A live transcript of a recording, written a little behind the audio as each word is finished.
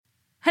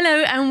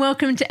Hello and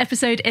welcome to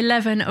episode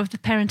 11 of the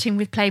Parenting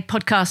with Play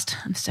podcast.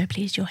 I'm so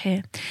pleased you're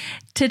here.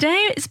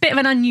 Today it's a bit of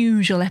an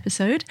unusual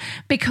episode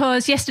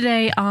because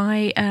yesterday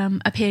I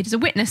appeared as a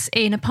witness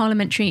in a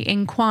parliamentary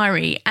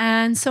inquiry,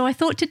 and so I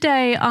thought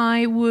today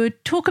I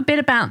would talk a bit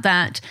about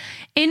that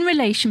in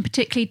relation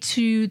particularly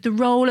to the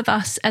role of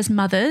us as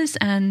mothers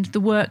and the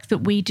work that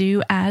we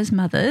do as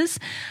mothers,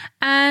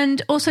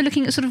 and also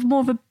looking at sort of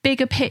more of a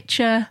bigger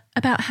picture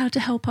about how to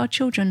help our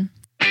children.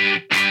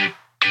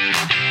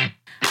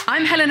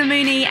 I'm Helena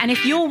Mooney, and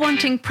if you're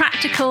wanting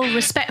practical,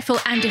 respectful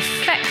and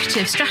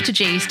effective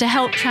strategies to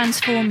help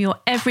transform your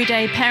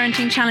everyday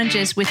parenting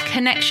challenges with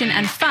connection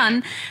and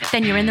fun,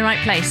 then you're in the right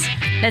place.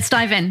 Let's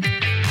dive in.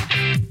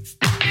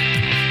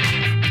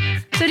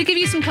 So to give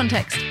you some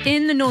context,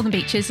 in the Northern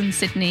Beaches in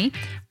Sydney,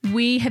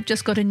 we have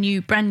just got a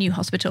brand new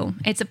hospital.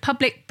 It's a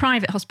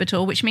public-private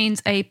hospital, which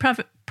means a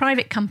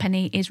private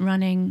company is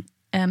running,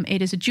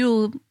 it is a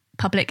dual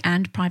public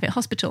and private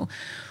hospital,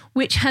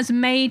 which has a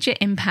major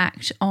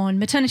impact on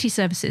maternity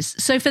services.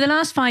 So for the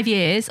last 5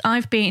 years,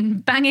 I've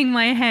been banging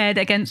my head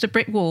against a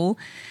brick wall,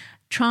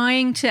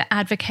 trying to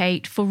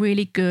advocate for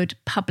really good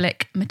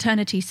public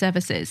maternity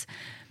services.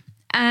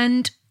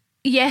 And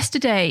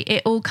yesterday,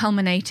 it all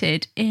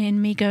culminated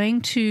in me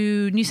going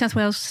to New South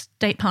Wales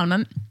State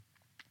Parliament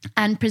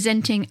and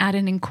presenting at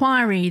an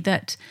inquiry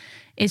that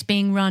is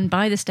being run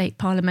by the State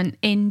Parliament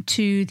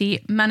into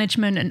the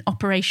management and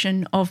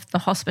operation of the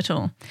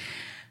hospital.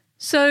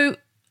 So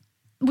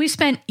we've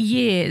spent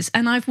years,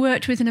 and I've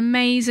worked with an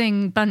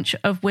amazing bunch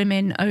of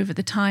women over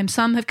the time.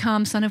 Some have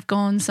come, some have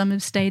gone, some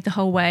have stayed the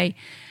whole way.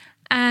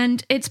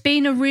 And it's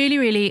been a really,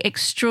 really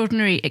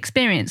extraordinary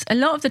experience. A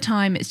lot of the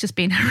time it's just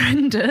been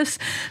horrendous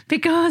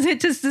because it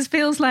just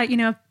feels like,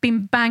 I've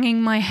been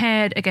banging my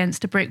head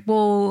against a brick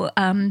wall.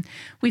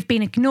 We've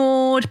been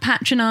ignored,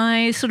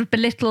 patronised, sort of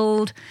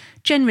belittled,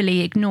 generally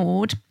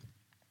ignored.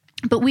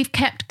 But we've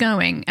kept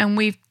going and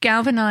we've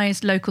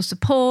galvanised local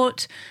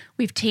support.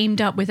 We've teamed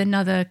up with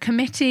another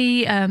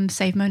committee,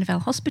 Save Mona Vale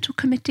Hospital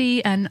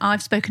Committee, and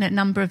I've spoken at a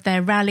number of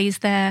their rallies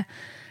there.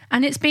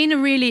 And it's been a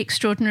really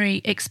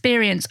extraordinary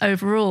experience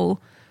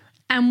overall,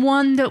 and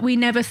one that we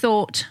never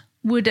thought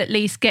would at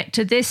least get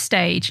to this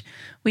stage.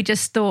 We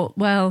just thought,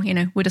 well,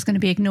 we're just going to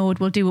be ignored.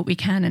 We'll do what we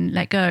can and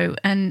let go.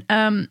 And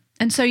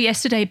so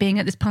yesterday being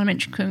at this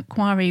parliamentary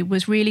inquiry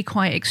was really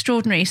quite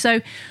extraordinary.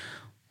 So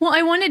what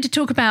I wanted to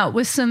talk about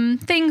was some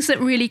things that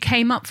really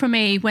came up for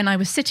me when I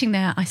was sitting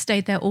there. I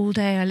stayed there all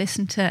day. I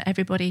listened to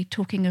everybody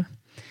talking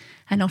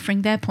and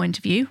offering their point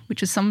of view,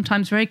 which is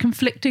sometimes very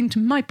conflicting to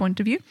my point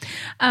of view.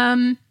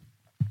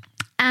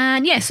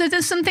 So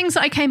there's some things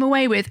that I came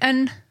away with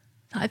and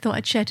that I thought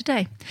I'd share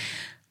today,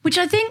 which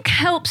I think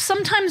helps.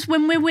 Sometimes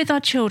when we're with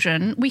our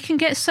children, we can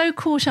get so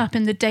caught up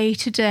in the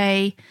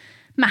day-to-day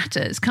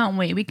matters, can't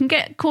we? We can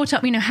get caught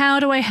up, how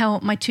do I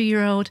help my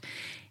 2-year-old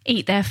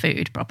eat their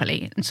food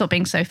properly and stop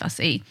being so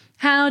fussy?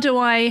 How do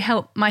I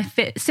help my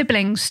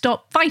siblings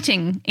stop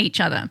fighting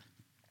each other?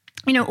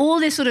 All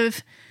this sort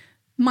of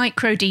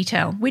micro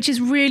detail, which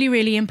is really,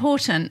 really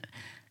important.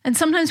 And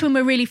sometimes when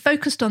we're really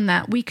focused on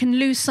that, we can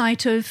lose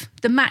sight of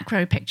the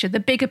macro picture, the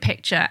bigger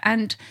picture.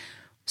 And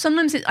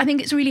sometimes I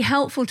think it's really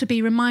helpful to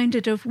be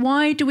reminded of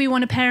why do we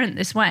want to parent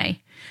this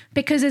way?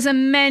 Because there's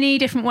many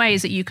different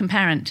ways that you can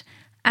parent.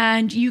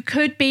 And you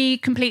could be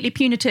completely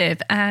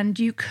punitive and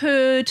you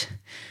could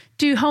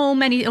do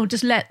or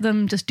just let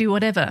them just do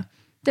whatever.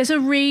 There's a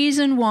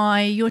reason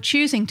why you're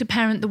choosing to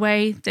parent the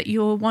way that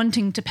you're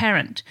wanting to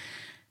parent,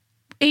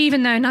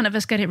 even though none of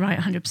us get it right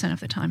 100% of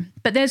the time.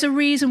 But there's a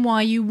reason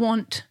why you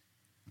want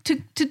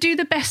to do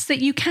the best that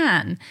you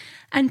can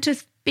and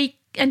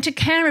to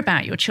care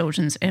about your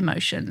children's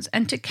emotions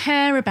and to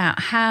care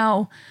about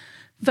how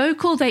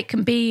vocal they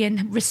can be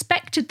and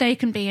respected they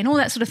can be and all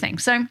that sort of thing.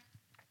 So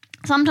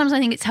sometimes I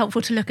think it's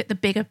helpful to look at the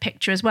bigger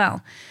picture as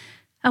well.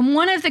 And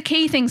one of the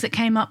key things that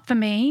came up for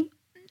me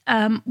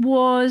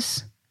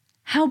was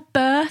how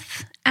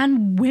birth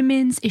and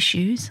women's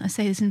issues, I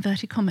say this in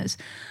inverted commas,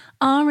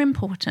 are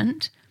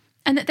important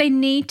and that they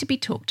need to be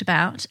talked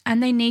about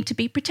and they need to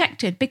be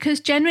protected, because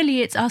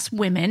generally it's us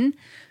women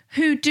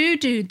who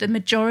do the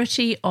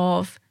majority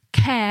of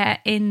care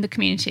in the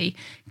community,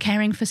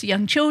 caring for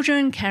young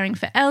children, caring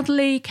for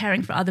elderly,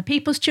 caring for other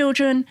people's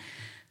children.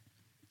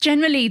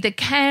 Generally, the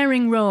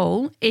caring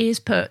role is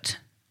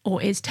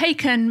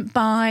taken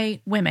by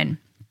women.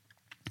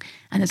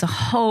 And there's a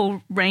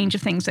whole range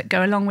of things that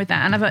go along with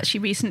that. And I've actually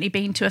recently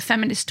been to a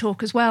feminist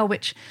talk as well,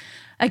 which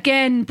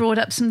again brought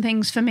up some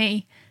things for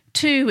me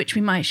too, which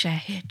we might share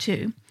here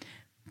too.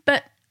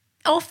 But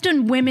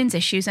often women's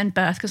issues and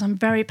birth, because I'm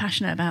very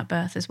passionate about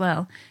birth as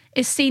well,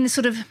 is seen as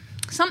sort of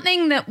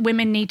something that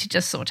women need to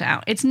just sort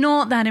out. It's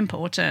not that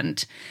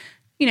important.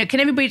 Can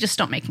everybody just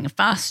stop making a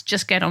fuss,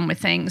 just get on with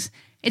things?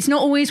 It's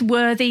not always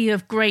worthy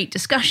of great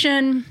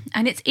discussion,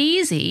 and it's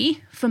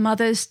easy for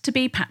mothers to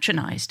be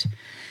patronised,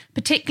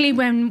 particularly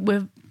when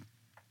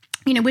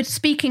we're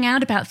speaking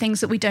out about things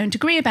that we don't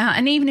agree about.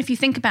 And even if you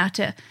think about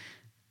it,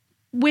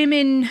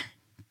 women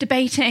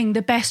debating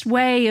the best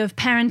way of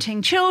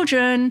parenting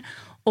children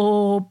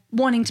or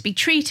wanting to be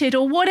treated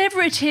or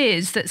whatever it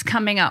is that's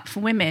coming up for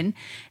women,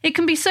 it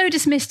can be so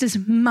dismissed as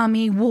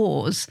mummy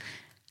wars.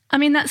 I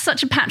mean, that's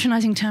such a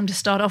patronising term to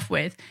start off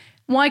with.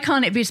 Why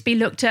can't it just be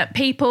looked at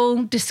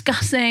people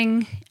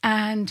discussing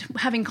and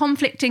having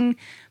conflicting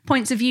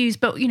points of views,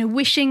 but,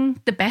 wishing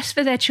the best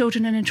for their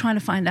children and then trying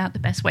to find out the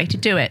best way to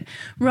do it,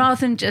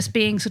 rather than just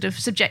being sort of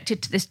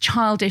subjected to this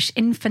childish,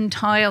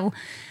 infantile,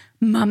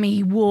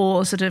 mummy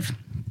war sort of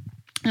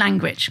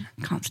language.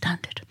 Can't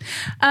stand it.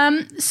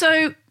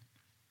 So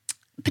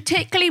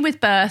particularly with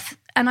birth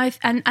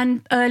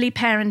and early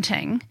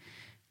parenting,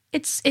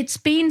 it's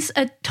been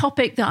a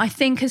topic that I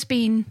think has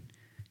been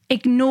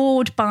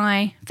ignored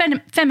by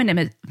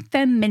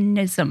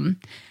feminism,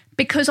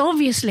 because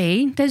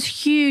obviously there's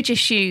huge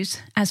issues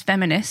as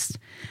feminists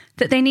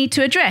that they need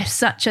to address,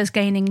 such as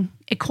gaining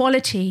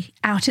equality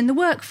out in the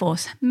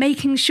workforce,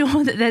 making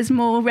sure that there's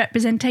more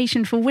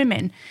representation for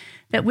women,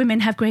 that women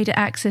have greater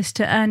access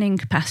to earning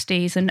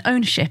capacities and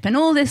ownership and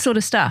all this sort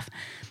of stuff.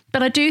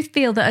 But I do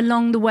feel that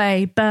along the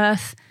way,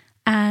 birth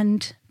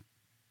and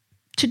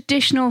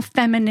traditional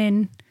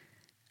feminine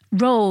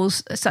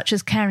roles, such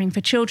as caring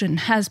for children,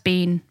 has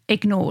been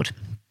ignored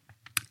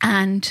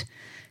and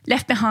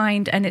left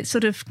behind. And it's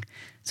sort of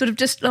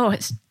just,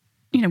 it's,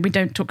 we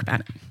don't talk about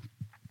it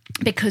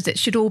because it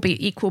should all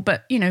be equal.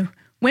 But,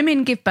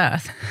 women give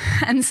birth.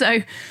 And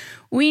so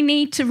we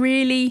need to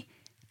really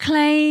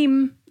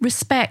claim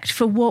respect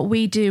for what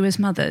we do as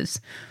mothers.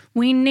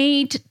 We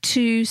need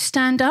to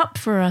stand up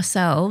for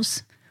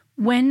ourselves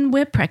when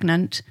we're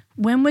pregnant,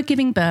 when we're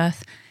giving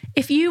birth.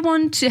 If you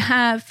want to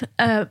have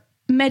a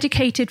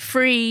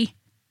medicated-free,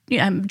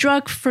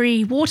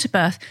 drug-free water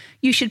birth,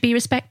 you should be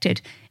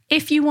respected.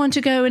 If you want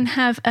to go and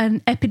have an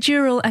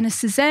epidural and a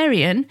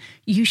cesarean,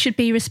 you should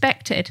be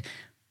respected.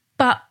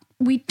 But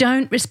we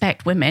don't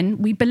respect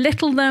women. We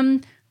belittle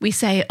them. We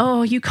say,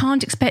 you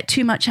can't expect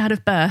too much out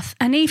of birth.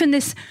 And even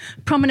this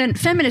prominent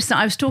feminist that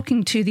I was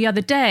talking to the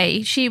other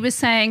day, she was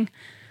saying,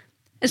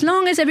 as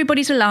long as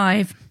everybody's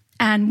alive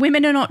and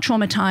women are not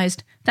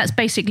traumatized, that's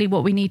basically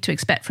what we need to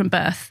expect from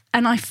birth.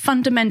 And I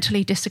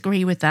fundamentally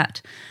disagree with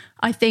that.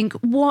 I think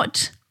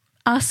what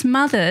us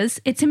mothers,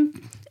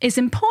 is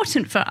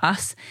important for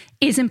us,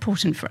 is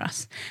important for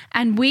us.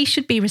 And we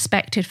should be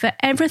respected for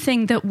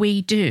everything that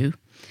we do.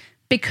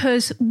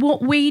 Because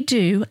what we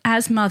do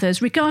as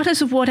mothers,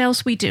 regardless of what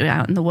else we do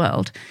out in the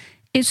world,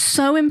 is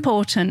so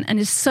important and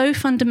is so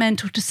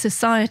fundamental to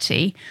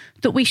society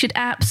that we should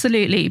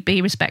absolutely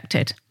be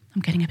respected.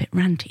 I'm getting a bit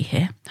ranty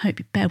here. Hope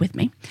you bear with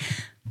me.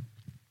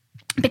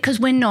 Because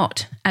we're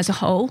not, as a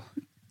whole.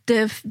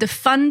 The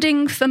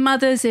funding for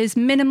mothers is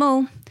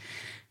minimal.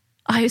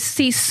 I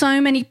see so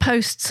many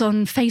posts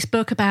on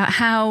Facebook about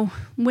how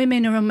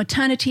women are on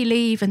maternity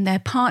leave and their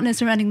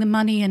partners are earning the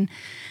money and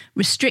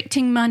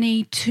restricting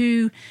money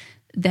to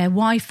their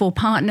wife or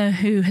partner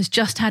who has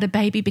just had a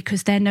baby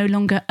because they're no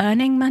longer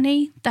earning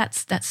money.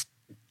 That's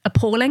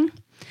appalling.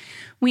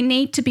 We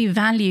need to be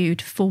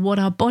valued for what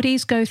our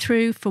bodies go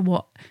through, for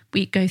what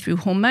we go through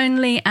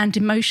hormonally and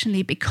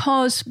emotionally,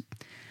 because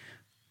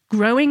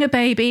growing a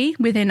baby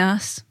within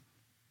us,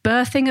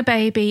 birthing a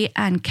baby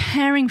and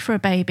caring for a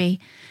baby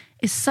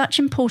is such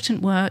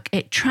important work.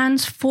 It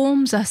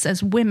transforms us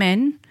as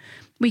women.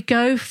 We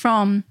go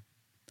from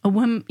a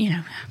woman,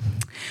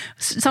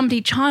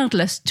 somebody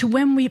childless to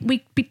when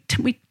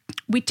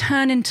we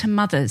turn into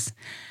mothers.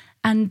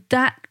 And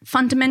that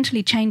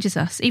fundamentally changes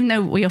us, even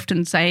though we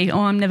often say,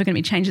 I'm never going to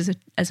be changed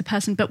as a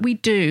person, but we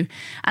do.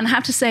 And I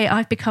have to say,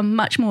 I've become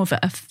much more of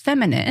a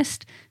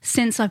feminist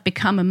since I've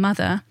become a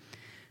mother,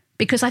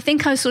 because I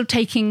think I was sort of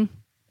taking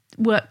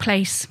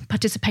workplace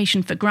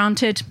participation for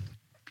granted.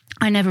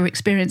 I never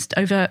experienced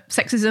overt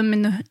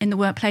sexism in the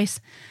workplace,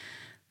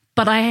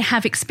 but I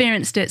have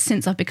experienced it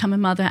since I've become a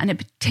mother, and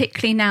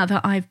particularly now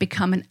that I've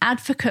become an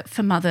advocate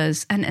for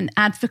mothers and an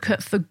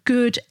advocate for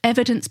good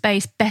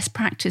evidence-based best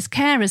practice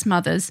care as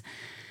mothers,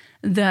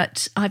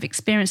 that I've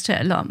experienced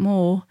it a lot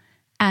more,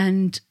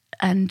 and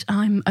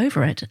I'm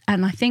over it.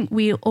 And I think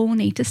we all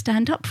need to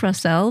stand up for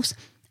ourselves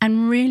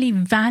and really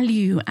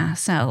value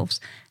ourselves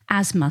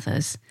as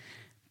mothers,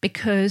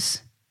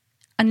 because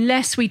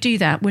unless we do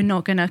that, we're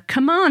not going to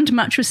command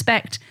much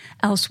respect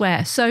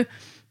elsewhere. So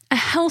a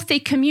healthy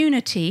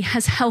community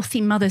has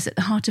healthy mothers at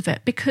the heart of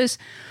it, because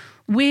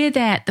we're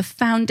there at the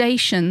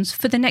foundations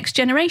for the next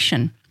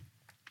generation.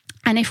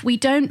 And if we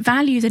don't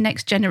value the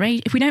next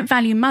generation, if we don't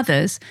value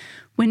mothers,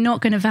 we're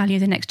not going to value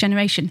the next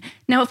generation.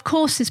 Now, of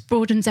course, this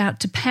broadens out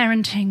to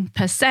parenting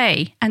per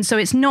se. And so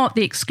it's not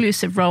the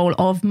exclusive role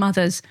of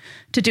mothers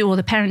to do all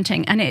the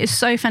parenting. And it is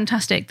so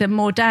fantastic that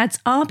more dads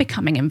are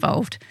becoming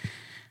involved.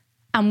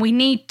 And we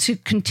need to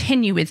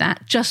continue with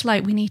that, just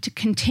like we need to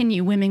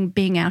continue women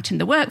being out in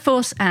the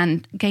workforce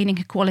and gaining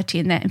equality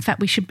in there. In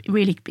fact, we should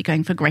really be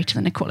going for greater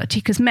than equality,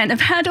 because men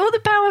have had all the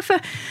power for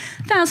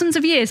thousands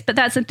of years, but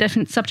that's a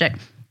different subject.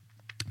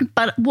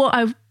 But what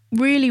I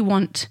really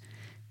want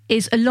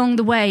is along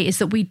the way is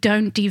that we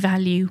don't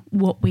devalue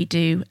what we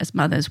do as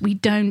mothers. We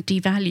don't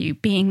devalue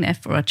being there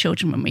for our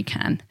children when we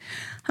can.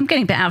 I'm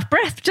getting a bit out of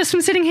breath just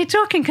from sitting here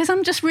talking because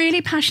I'm just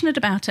really passionate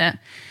about it.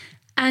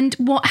 And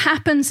what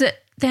happens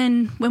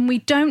then when we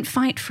don't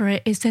fight for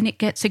it is then it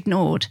gets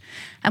ignored.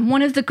 And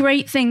one of the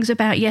great things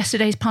about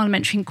yesterday's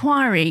parliamentary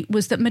inquiry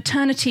was that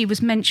maternity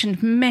was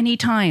mentioned many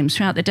times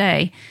throughout the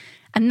day.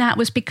 And that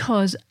was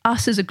because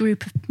us as a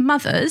group of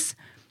mothers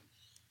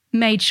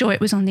made sure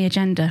it was on the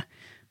agenda.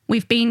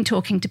 We've been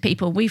talking to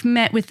people. We've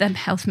met with the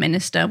health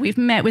minister. We've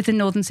met with the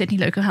Northern Sydney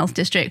Local Health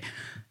District.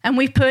 And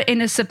we've put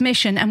in a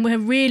submission and we're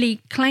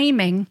really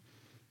claiming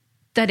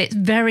that it's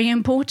very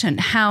important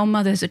how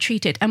mothers are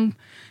treated. And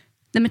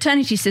the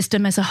maternity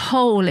system as a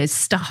whole is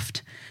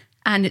stuffed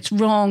and it's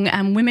wrong,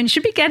 and women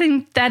should be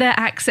getting better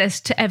access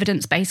to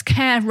evidence-based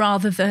care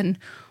rather than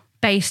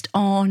based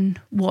on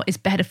what is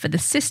better for the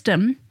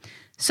system.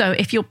 So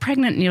if you're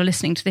pregnant and you're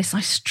listening to this,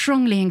 I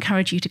strongly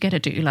encourage you to get a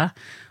doula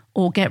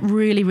or get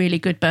really, really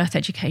good birth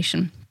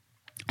education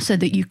so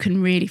that you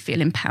can really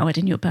feel empowered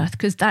in your birth,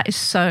 because that is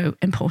so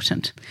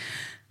important.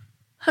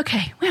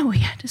 Okay, where were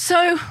we at?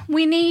 So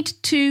we need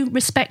to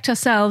respect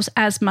ourselves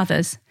as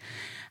mothers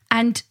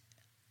and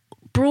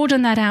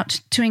broaden that out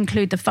to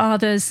include the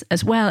fathers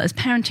as well as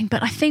parenting.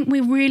 But I think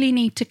we really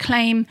need to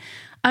claim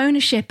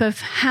ownership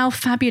of how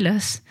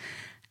fabulous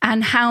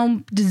and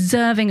how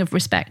deserving of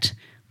respect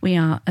we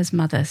are as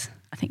mothers.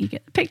 I think you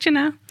get the picture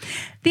now.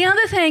 The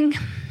other thing,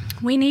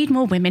 we need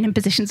more women in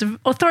positions of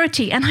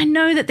authority. And I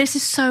know that this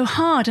is so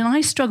hard and I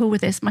struggle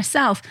with this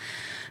myself.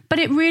 But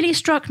it really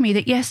struck me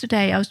that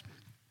yesterday I was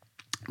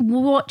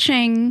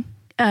watching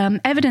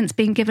evidence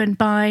being given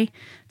by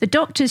the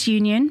Doctors'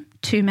 Union,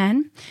 2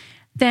 men,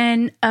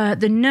 then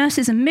the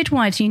Nurses and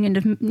Midwives Union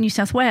of New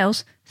South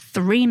Wales,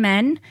 3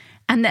 men,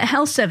 and the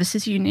Health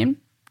Services Union,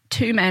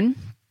 2 men,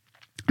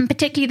 and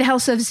particularly the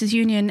Health Services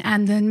Union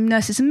and the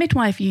Nurses and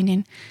Midwife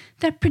Union.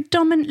 They're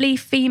predominantly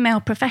female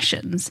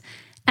professions,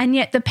 and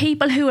yet the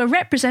people who are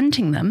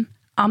representing them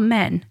are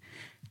men.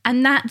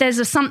 And that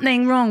there's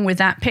something wrong with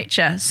that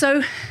picture.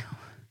 So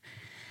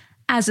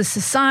as a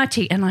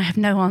society, and I have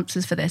no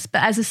answers for this,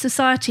 but as a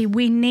society,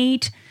 we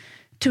need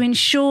to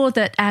ensure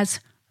that as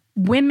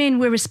women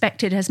we're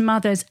respected as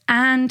mothers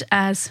and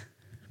as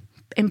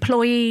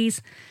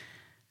employees,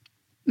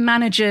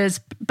 managers,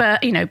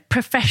 but,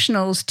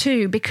 professionals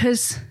too,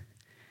 because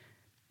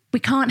we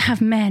can't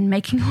have men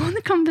making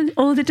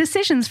all the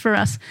decisions for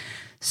us.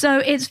 So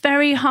it's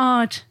very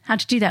hard how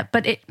to do that.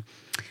 But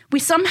we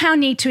somehow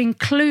need to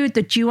include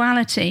the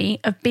duality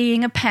of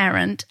being a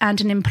parent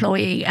and an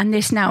employee. And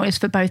this now is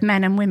for both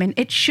men and women.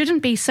 It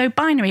shouldn't be so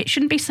binary. It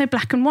shouldn't be so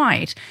black and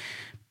white.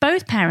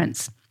 Both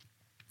parents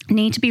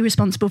need to be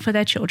responsible for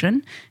their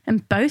children,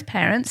 and both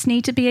parents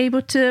need to be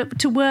able to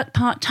work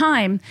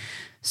part-time.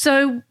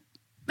 So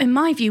in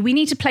my view, we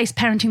need to place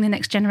parenting the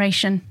next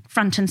generation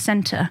front and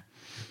centre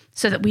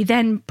so that we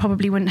then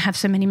probably wouldn't have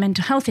so many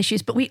mental health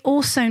issues. But we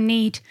also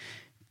need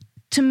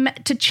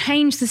to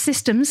change the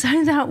system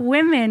so that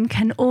women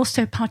can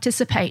also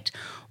participate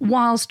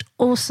whilst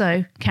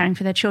also caring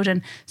for their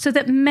children, so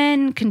that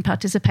men can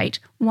participate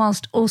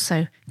whilst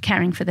also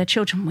caring for their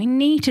children. We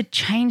need to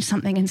change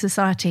something in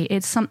society.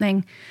 It's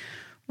something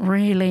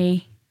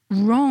really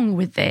wrong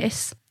with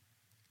this,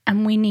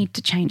 and we need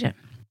to change it.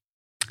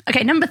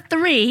 Okay, number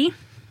 3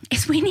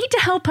 is we need to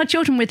help our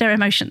children with their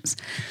emotions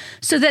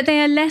so that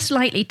they are less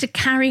likely to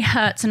carry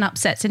hurts and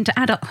upsets into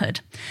adulthood.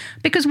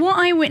 Because what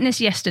I witnessed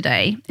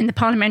yesterday in the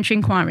parliamentary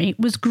inquiry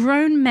was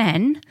grown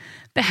men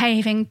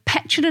behaving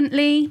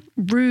petulantly,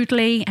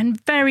 rudely, and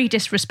very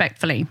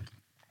disrespectfully.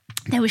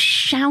 There was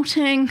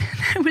shouting,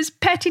 there was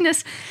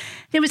pettiness,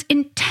 there was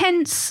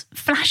intense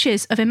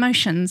flashes of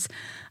emotions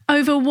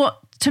over what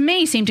to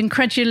me seemed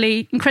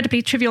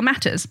incredibly trivial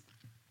matters.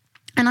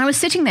 And I was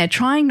sitting there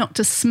trying not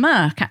to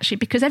smirk, actually,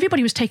 because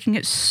everybody was taking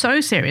it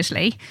so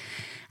seriously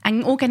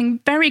and all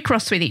getting very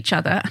cross with each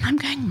other. And I'm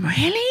going,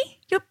 really?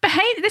 You're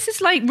behaving? This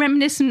is like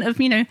reminiscent of,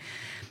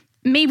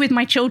 me with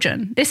my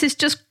children. This is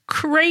just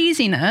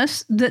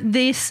craziness that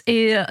these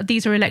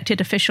are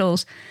elected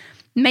officials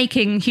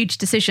making huge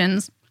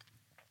decisions.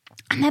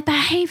 And they're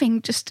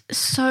behaving just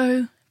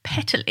so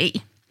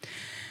pettily.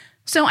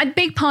 So a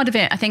big part of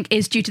it, I think,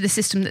 is due to the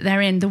system that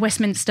they're in. The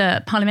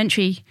Westminster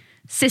parliamentary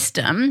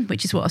system,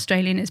 which is what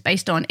Australian is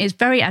based on, is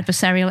very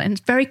adversarial and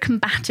it's very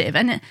combative.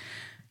 And,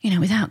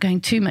 without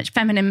going too much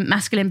feminine,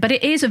 masculine, but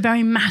it is a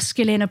very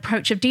masculine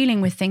approach of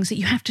dealing with things, that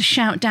you have to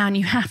shout down,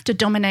 you have to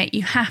dominate,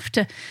 you have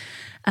to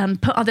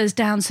put others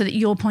down so that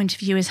your point of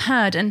view is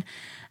heard. And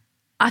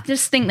I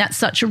just think that's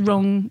such a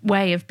wrong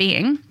way of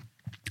being.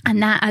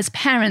 And that as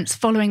parents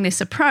following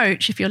this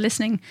approach, if you're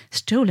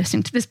still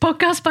listening to this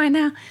podcast by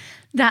now,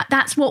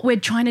 that's what we're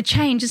trying to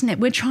change, isn't it?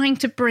 We're trying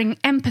to bring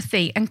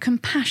empathy and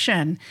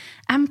compassion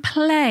and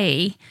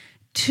play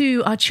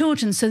to our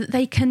children so that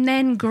they can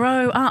then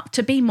grow up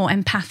to be more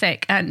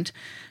empathic and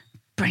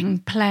bring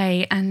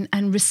play and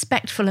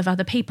respectful of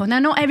other people. Now,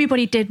 not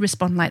everybody did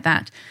respond like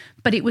that,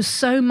 but it was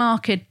so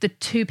marked, the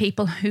 2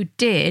 people who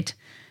did,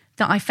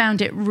 that I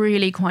found it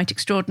really quite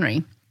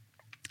extraordinary.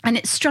 And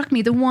it struck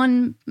me, the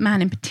one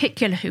man in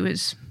particular who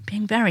was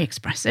being very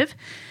expressive,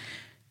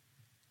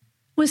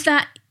 was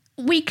that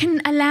we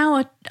can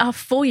allow our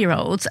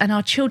 4-year-olds and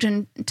our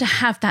children to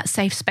have that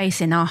safe space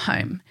in our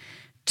home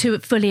to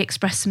fully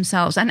express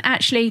themselves. And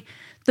actually,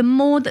 the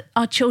more that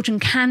our children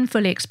can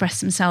fully express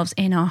themselves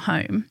in our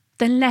home,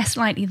 the less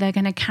likely they're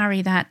going to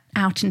carry that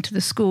out into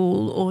the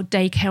school or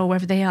daycare or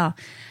wherever they are.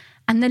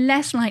 And the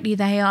less likely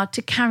they are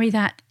to carry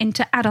that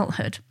into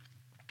adulthood.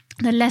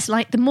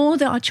 The more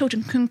that our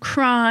children can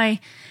cry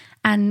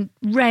and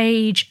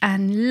rage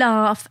and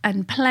laugh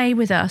and play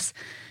with us,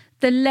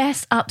 the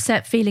less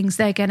upset feelings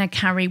they're going to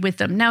carry with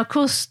them. Now, of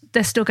course,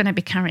 they're still going to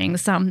be carrying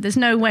some. There's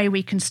no way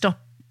we can stop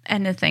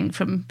anything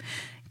from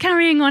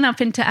carrying on up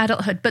into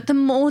adulthood. But the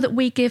more that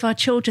we give our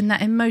children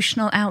that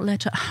emotional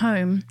outlet at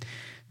home,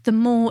 the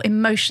more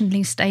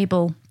emotionally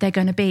stable they're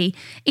going to be.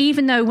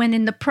 Even though when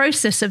in the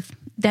process of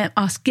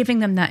us giving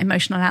them that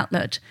emotional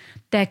outlet,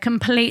 they're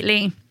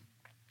completely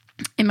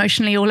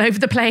emotionally all over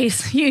the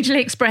place, hugely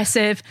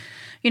expressive,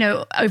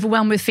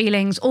 overwhelmed with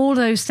feelings, all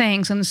those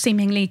things, and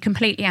seemingly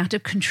completely out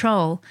of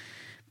control.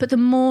 But the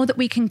more that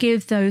we can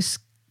give those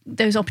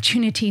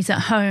opportunities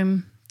at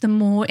home, the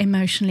more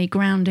emotionally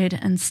grounded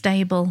and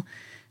stable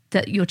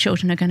that your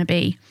children are going to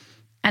be.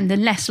 And the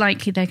less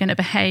likely they're going to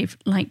behave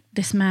like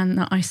this man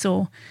that I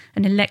saw,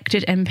 an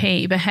elected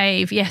MP,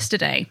 behave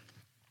yesterday.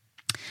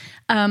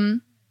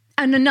 And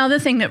another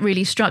thing that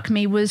really struck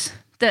me was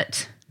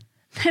that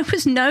there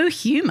was no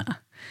humour.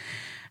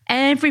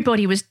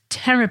 Everybody was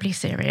terribly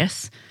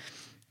serious.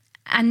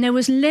 And there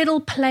was little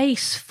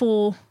place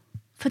for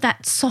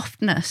that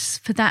softness,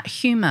 for that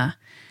humour.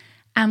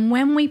 And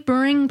when we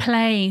bring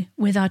play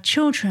with our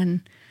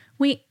children,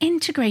 we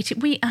integrate it.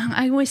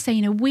 I always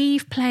say,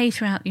 weave play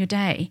throughout your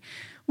day.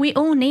 We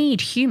all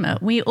need humour.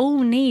 We all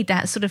need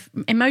that sort of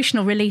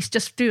emotional release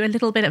just through a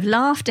little bit of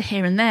laughter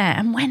here and there.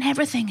 And when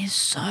everything is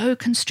so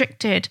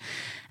constricted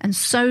and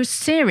so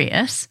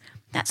serious,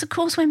 that's, of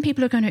course, when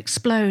people are going to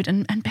explode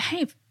and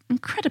behave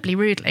incredibly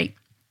rudely.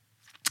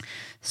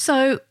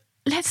 So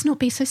let's not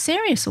be so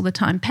serious all the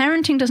time.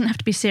 Parenting doesn't have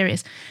to be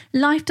serious.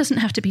 Life doesn't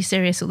have to be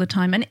serious all the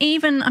time. And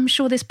even, I'm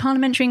sure, this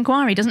parliamentary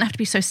inquiry doesn't have to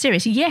be so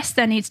serious. Yes,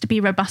 there needs to be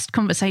robust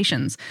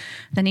conversations.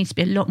 There needs to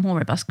be a lot more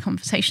robust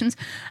conversations.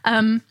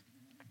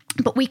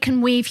 But we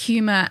can weave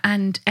humour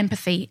and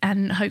empathy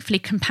and hopefully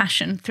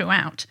compassion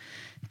throughout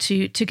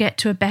to get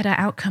to a better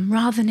outcome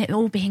rather than it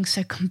all being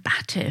so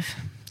combative.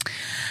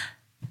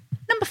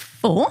 Number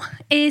 4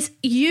 is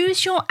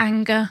use your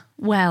anger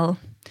well.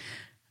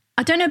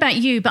 I don't know about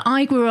you, but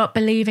I grew up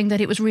believing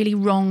that it was really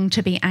wrong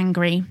to be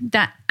angry,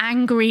 that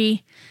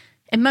angry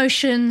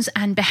emotions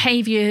and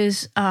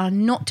behaviours are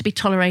not to be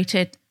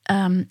tolerated.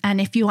 And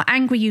if you're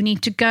angry, you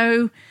need to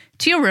go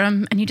to your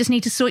room and you just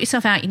need to sort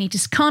yourself out. You need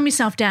to calm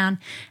yourself down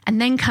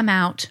and then come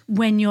out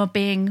when you're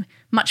being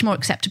much more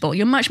acceptable.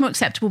 You're much more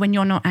acceptable when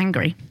you're not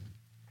angry.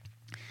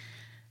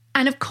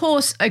 And of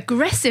course,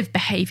 aggressive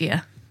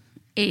behaviour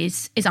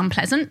is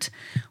unpleasant.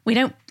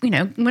 We're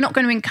not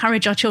going to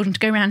encourage our children to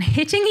go around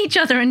hitting each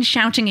other and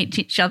shouting at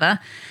each other,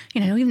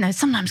 even though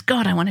sometimes,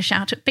 God, I want to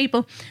shout at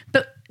people,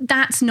 but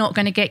that's not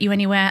going to get you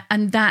anywhere.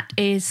 And that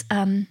is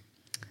an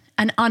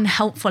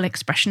unhelpful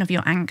expression of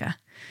your anger.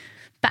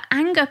 But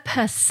anger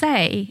per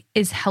se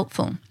is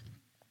helpful.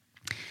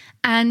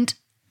 And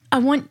I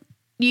want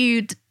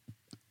you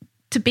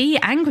to be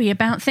angry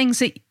about things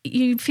that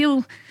you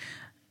feel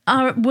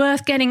are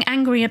worth getting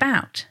angry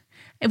about.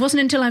 It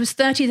wasn't until I was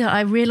 30 that I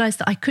realised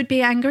that I could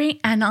be angry,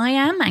 and I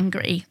am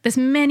angry. There's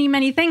many,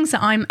 many things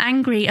that I'm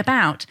angry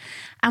about.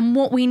 And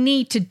what we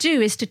need to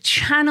do is to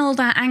channel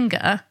that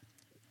anger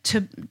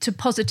to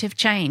positive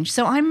change.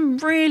 So I'm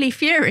really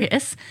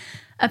furious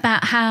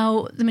about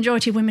how the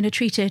majority of women are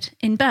treated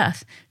in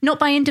birth, not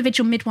by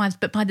individual midwives,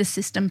 but by the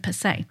system per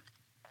se.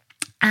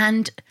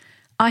 And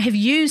I have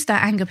used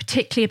that anger,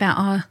 particularly about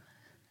our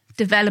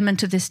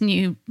development of this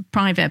new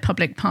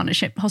private-public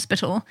partnership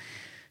hospital,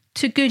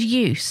 to good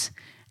use.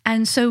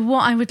 And so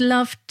what I would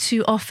love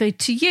to offer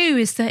to you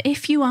is that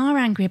if you are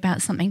angry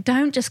about something,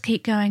 don't just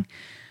keep going,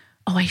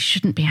 oh, I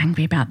shouldn't be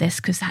angry about this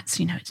because that's,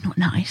 it's not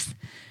nice.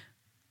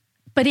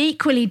 But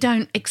equally,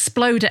 don't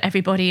explode at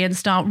everybody and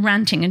start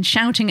ranting and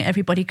shouting at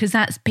everybody because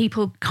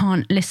people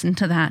can't listen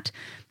to that.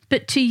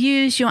 But to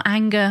use your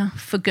anger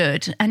for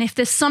good. And if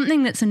there's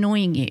something that's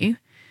annoying you,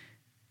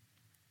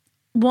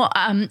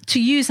 to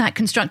use that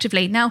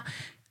constructively. Now,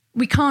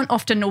 we can't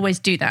often always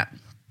do that.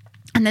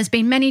 And there's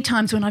been many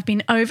times when I've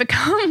been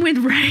overcome with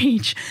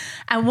rage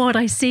and what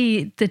I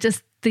see,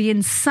 the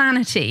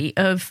insanity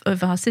of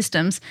our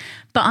systems.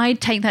 But I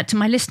take that to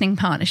my listening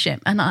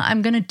partnership. And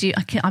I'm going to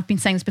I've been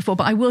saying this before,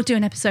 but I will do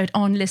an episode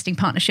on listening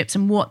partnerships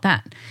and what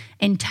that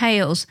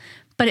entails.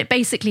 But it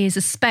basically is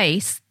a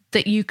space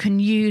that you can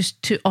use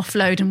to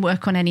offload and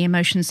work on any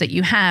emotions that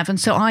you have. And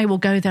so I will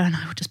go there and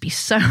I will just be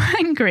so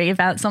angry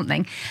about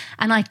something.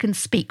 And I can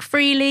speak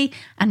freely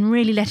and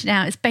really let it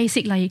out. It's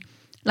basically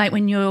like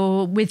when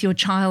you're with your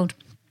child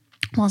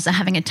whilst they're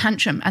having a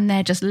tantrum and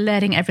they're just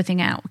letting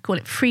everything out. We call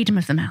it freedom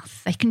of the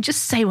mouth. They can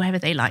just say whatever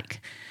they like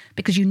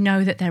because you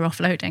know that they're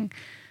offloading.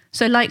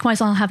 So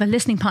likewise, I'll have a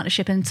listening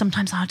partnership and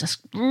sometimes I'll just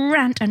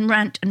rant and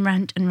rant and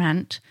rant and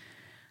rant.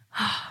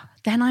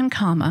 Then I'm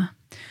calmer.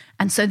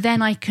 And so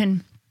then I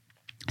can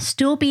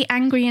still be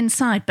angry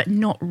inside, but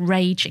not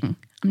raging.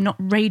 I'm not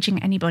raging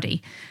at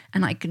anybody.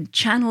 And I can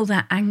channel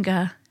that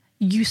anger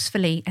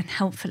usefully and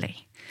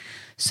helpfully.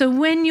 So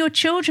when your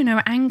children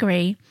are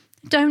angry,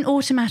 don't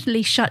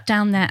automatically shut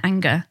down their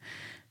anger.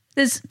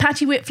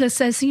 Patty Whitford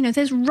says,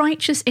 there's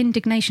righteous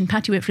indignation.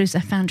 Patty Whitford is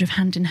the founder of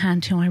Hand in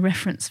Hand, who I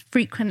reference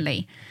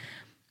frequently.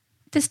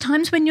 There's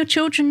times when your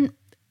children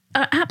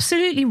are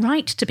absolutely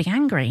right to be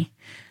angry.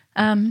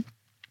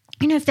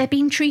 If they're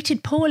being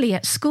treated poorly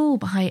at school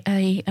by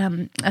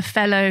a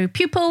fellow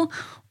pupil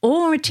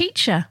or a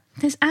teacher,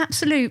 there's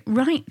absolute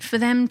right for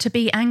them to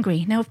be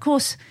angry. Now, of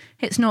course,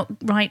 it's not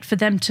right for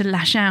them to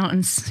lash out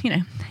and,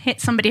 hit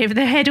somebody over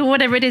the head or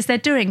whatever it is they're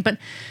doing, but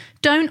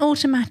don't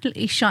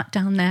automatically shut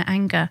down their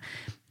anger.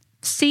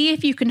 See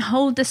if you can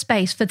hold the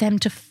space for them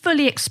to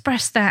fully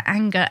express their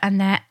anger and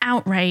their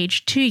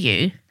outrage to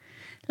you.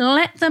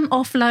 Let them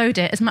offload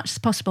it as much as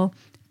possible.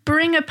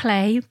 Bring a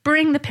play,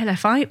 bring the pillow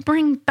fight,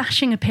 bring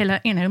bashing a pillow,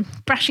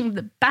 bashing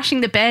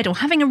the bed or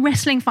having a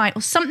wrestling fight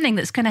or something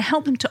that's going to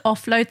help them to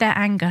offload their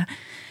anger.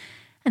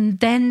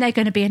 And then they're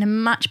going to be in a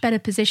much better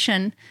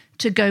position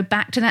to go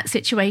back to that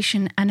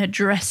situation and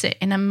address it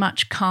in a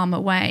much calmer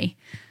way.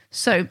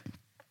 So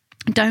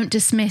don't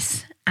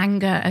dismiss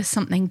anger as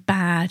something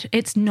bad.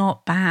 It's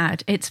not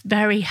bad. It's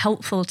very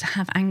helpful to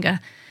have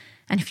anger.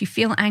 And if you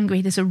feel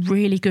angry, there's a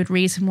really good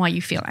reason why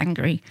you feel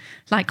angry.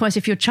 Likewise,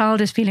 if your child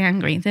is feeling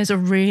angry, there's a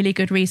really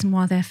good reason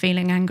why they're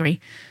feeling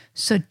angry.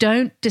 So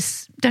don't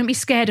be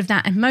scared of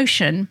that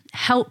emotion.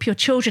 Help your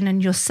children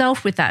and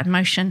yourself with that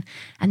emotion,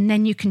 and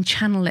then you can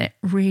channel it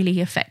really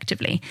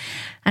effectively.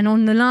 And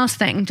on the last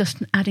thing, just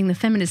adding the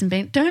feminism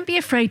bit, don't be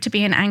afraid to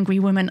be an angry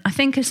woman. I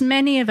think as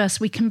many of us,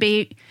 we can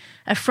be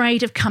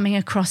afraid of coming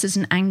across as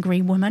an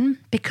angry woman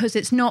because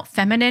it's not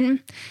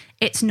feminine,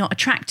 it's not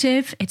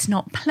attractive, it's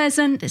not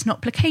pleasant, it's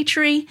not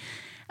placatory.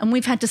 And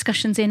we've had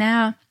discussions in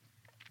our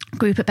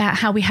group about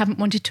how we haven't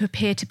wanted to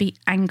appear to be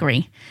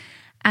angry.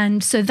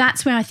 And so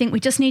that's where I think we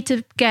just need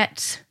to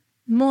get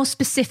more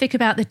specific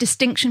about the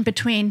distinction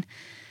between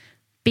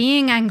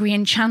being angry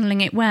and channeling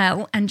it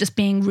well and just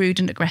being rude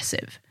and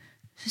aggressive.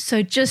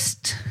 So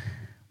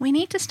we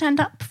need to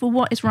stand up for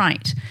what is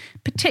right,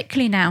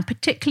 particularly now,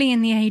 particularly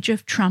in the age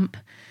of Trump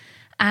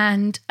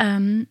and,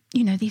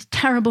 these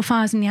terrible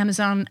fires in the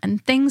Amazon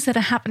and things that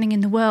are happening in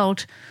the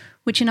world,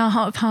 which in our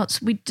heart of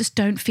hearts, we just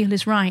don't feel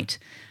is right.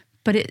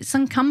 But it's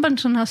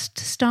incumbent on us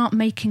to start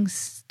making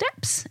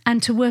steps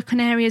and to work on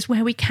areas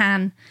where we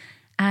can.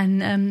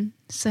 And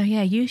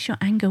use your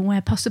anger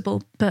where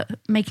possible, but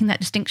making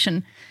that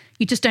distinction.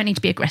 You just don't need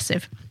to be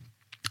aggressive.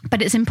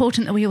 But it's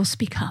important that we all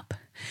speak up.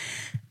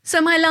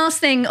 So my last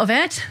thing of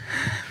it,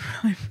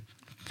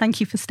 thank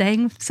you for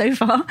staying so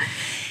far,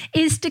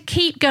 is to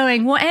keep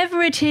going.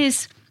 Whatever it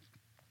is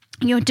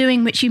you're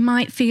doing which you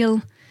might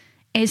feel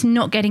is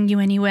not getting you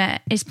anywhere,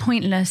 is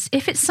pointless.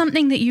 If it's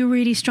something that you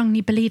really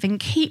strongly believe in,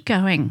 keep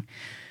going.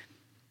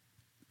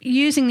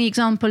 Using the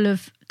example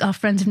of our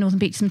friends of Northern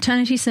Beaches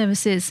Maternity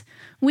Services,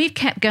 we've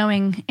kept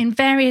going in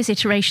various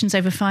iterations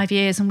over 5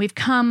 years, and we've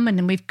come and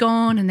then we've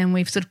gone and then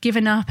we've sort of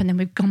given up and then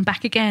we've gone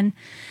back again,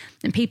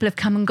 and people have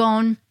come and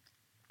gone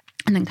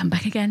and then come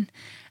back again.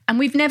 And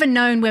we've never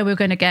known where we're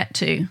going to get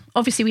to.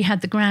 Obviously, we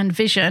had the grand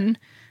vision,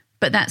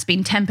 but that's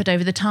been tempered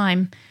over the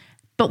time.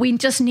 But we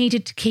just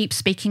needed to keep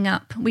speaking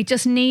up. We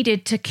just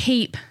needed to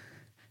keep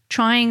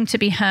trying to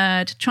be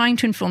heard, trying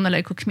to inform the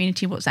local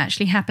community what's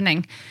actually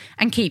happening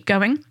and keep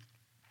going.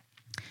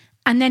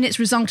 And then it's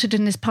resulted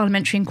in this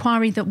parliamentary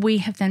inquiry that we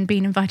have then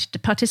been invited to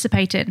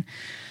participate in.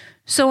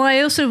 So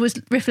I also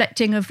was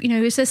reflecting of,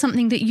 is there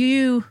something that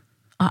you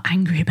are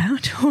angry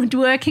about or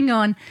working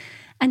on?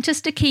 And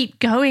just to keep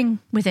going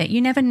with it. You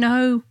never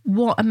know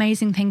what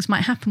amazing things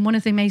might happen. One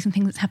of the amazing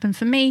things that's happened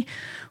for me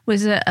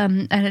was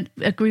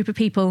a group of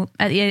people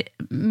at the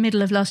end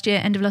of last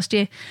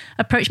year,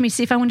 approached me to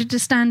see if I wanted to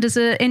stand as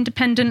an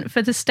independent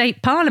for the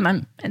state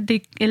parliament at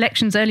the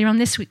elections earlier on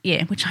this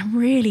year, which I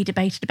really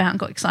debated about and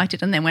got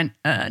excited and then went,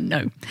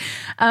 no.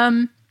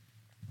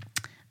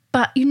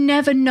 But you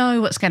never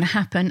know what's going to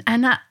happen.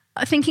 And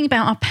thinking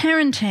about our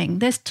parenting,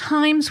 there's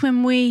times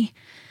when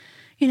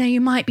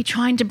you might be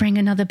trying to bring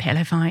another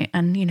pillow fight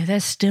and, they're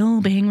still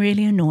being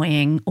really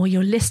annoying, or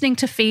you're listening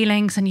to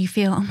feelings and you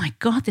feel, oh my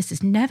God, this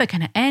is never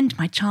going to end.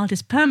 My child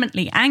is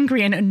permanently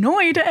angry and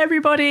annoyed at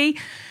everybody.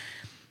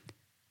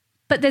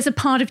 But there's a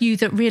part of you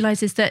that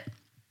realizes that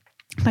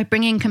by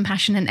bringing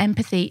compassion and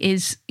empathy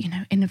is,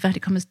 in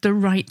inverted commas, the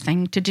right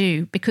thing to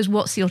do, because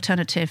what's the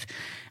alternative?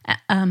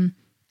 And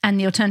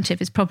the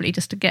alternative is probably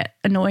just to get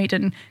annoyed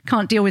and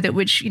can't deal with it,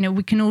 which,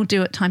 we can all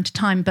do at time to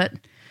time. But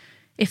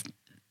if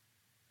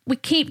we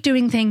keep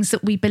doing things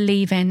that we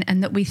believe in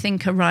and that we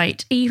think are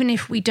right, even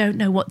if we don't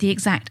know what the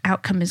exact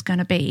outcome is going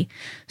to be.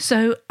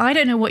 So I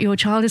don't know what your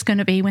child is going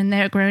to be when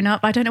they're grown up.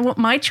 I don't know what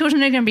my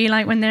children are going to be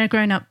like when they're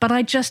grown up. But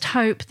I just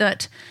hope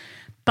that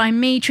by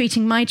me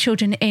treating my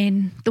children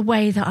in the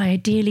way that I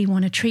ideally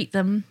want to treat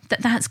them,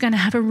 that's going to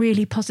have a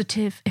really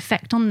positive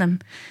effect on them.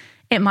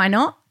 It might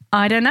not,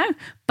 I don't know,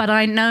 but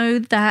I know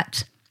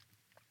that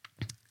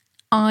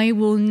I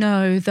will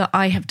know that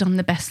I have done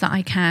the best that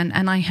I can,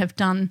 and I have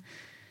done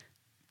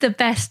the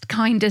best,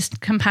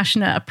 kindest,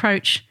 compassionate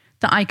approach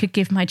that I could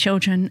give my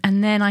children,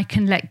 and then I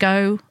can let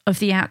go of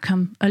the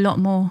outcome a lot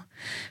more,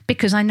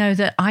 because I know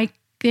that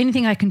the only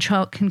thing I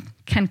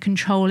can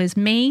control is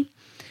me.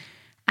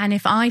 And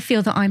if I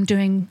feel that I'm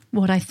doing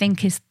what I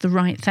think is the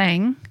right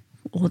thing,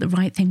 or the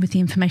right thing with the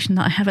information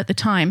that I have at the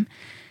time,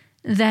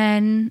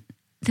 then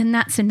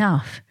that's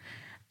enough.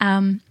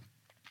 And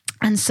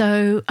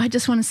so I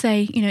just want to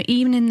say,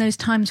 even in those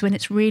times when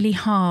it's really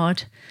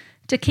hard,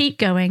 to keep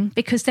going,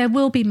 because there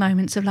will be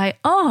moments of like,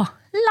 oh,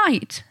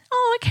 light.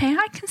 Oh, okay,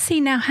 I can see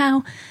now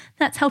how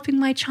that's helping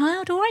my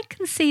child, or I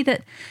can see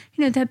that,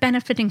 they're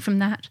benefiting from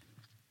that.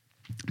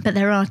 But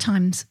there are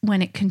times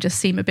when it can just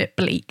seem a bit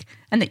bleak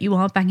and that you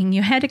are banging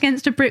your head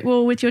against a brick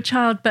wall with your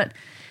child, but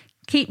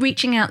keep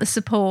reaching out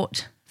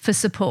for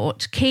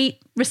support.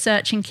 Keep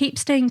researching, keep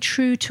staying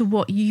true to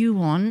what you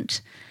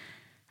want,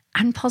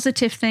 and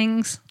positive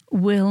things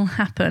will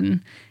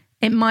happen.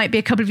 It might be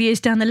a couple of years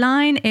down the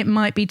line. It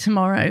might be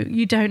tomorrow.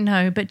 You don't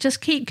know, but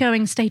just keep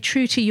going. Stay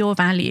true to your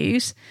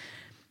values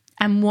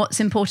and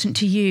what's important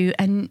to you,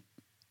 and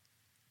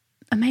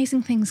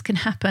amazing things can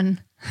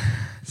happen.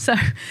 So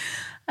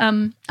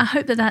I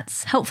hope that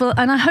that's helpful,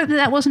 and I hope that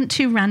that wasn't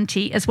too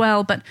ranty as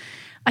well. But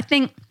I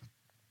think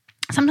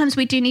sometimes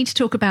we do need to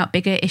talk about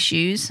bigger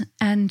issues,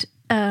 and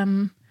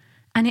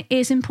it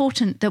is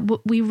important that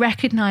we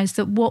recognise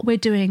that what we're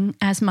doing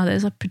as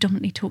mothers, I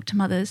predominantly talk to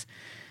mothers,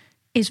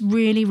 is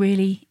really,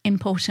 really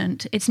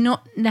important. It's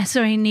not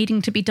necessarily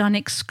needing to be done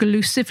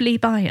exclusively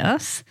by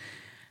us,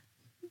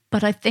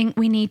 but I think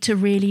we need to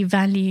really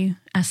value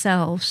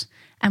ourselves.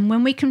 And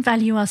when we can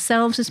value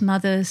ourselves as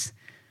mothers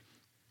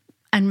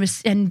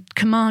and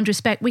command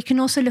respect, we can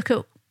also look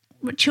at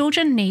what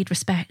children need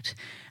respect.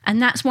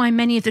 And that's why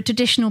many of the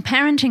traditional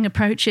parenting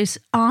approaches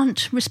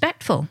aren't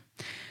respectful.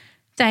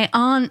 They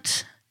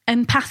aren't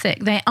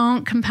empathic. They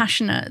aren't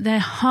compassionate. They're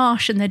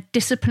harsh and they're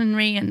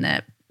disciplinary, and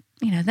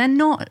they're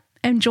not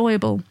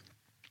enjoyable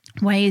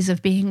ways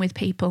of being with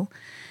people.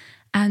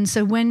 And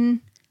so when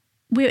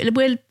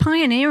we're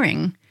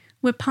pioneering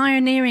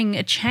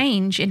a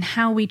change in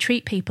how we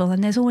treat people,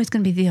 and there's always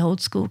going to be the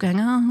old school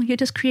going, oh, you're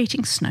just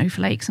creating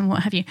snowflakes and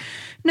what have you.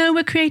 No,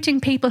 we're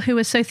creating people who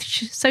are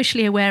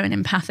socially aware and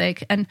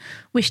empathic and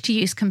wish to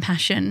use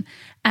compassion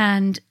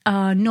and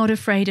are not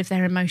afraid of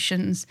their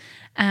emotions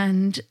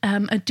and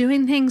are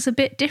doing things a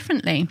bit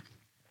differently.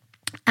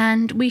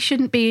 And we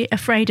shouldn't be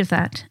afraid of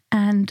that.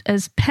 And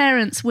as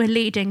parents, we're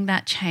leading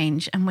that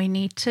change, and we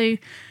need to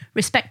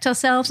respect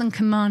ourselves and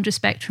command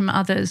respect from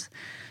others.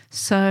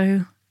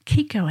 So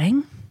keep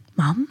going,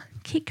 Mum.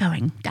 Keep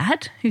going,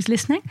 Dad, who's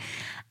listening.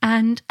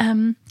 And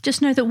just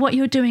know that what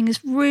you're doing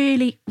is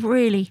really,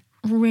 really,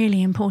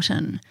 really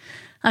important.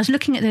 I was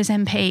looking at those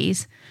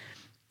MPs,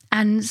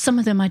 and some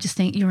of them I just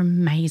think, you're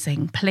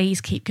amazing.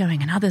 Please keep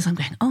going. And others I'm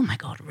going, oh my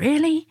God,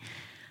 really?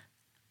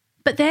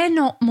 But they're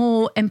not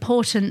more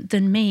important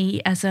than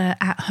me as a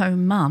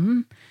at-home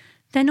mum.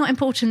 They're not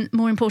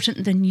more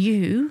important than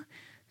you.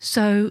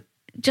 So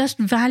just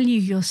value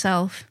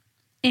yourself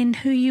in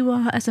who you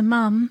are as a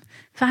mum.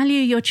 Value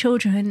your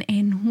children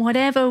in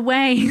whatever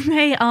way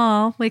they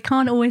are. We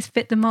can't always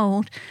fit the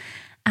mold.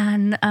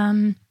 And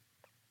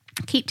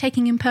keep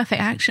taking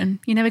imperfect action.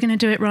 You're never going to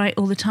do it right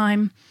all the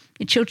time.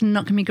 Your children are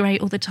not going to be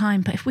great all the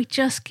time. But if we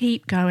just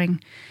keep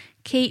going,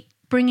 keep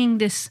bringing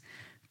this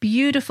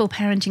beautiful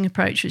parenting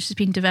approach, which has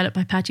been developed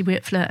by Paddy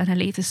Whitfler and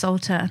Aletha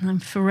Salter, and I'm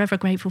forever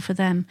grateful for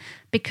them,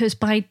 because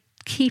by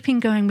keeping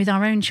going with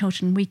our own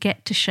children, we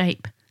get to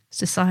shape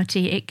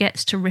society, it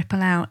gets to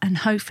ripple out, and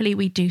hopefully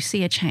we do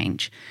see a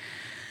change.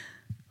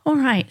 All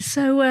right,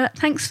 so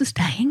thanks for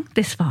staying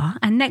this far,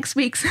 and next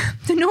week's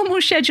the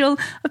normal schedule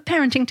of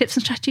parenting tips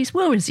and strategies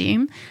will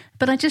resume,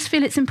 but I just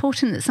feel it's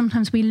important that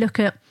sometimes we look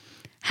at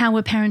how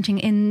we're parenting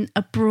in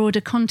a broader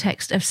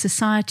context of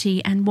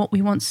society and what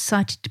we want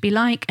society to be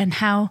like and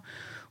how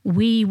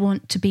we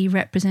want to be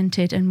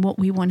represented and what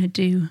we want to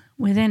do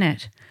within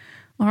it.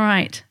 All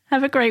right,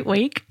 have a great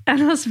week,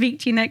 and I'll speak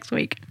to you next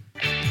week.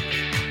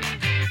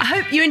 I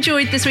hope you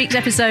enjoyed this week's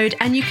episode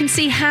and you can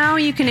see how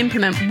you can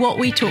implement what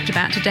we talked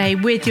about today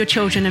with your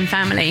children and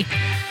family.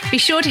 Be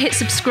sure to hit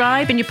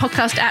subscribe in your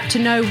podcast app to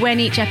know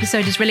when each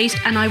episode is released,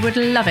 and I would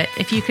love it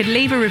if you could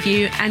leave a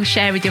review and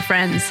share with your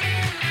friends.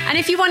 And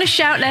if you want to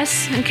shout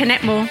less and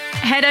connect more,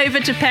 head over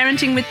to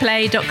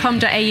parentingwithplay.com.au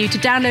to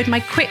download my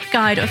quick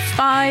guide of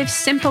 5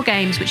 simple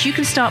games which you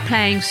can start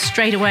playing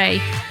straight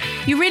away.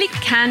 You really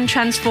can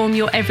transform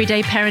your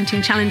everyday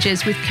parenting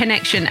challenges with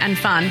connection and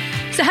fun.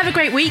 So have a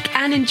great week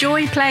and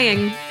enjoy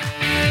playing.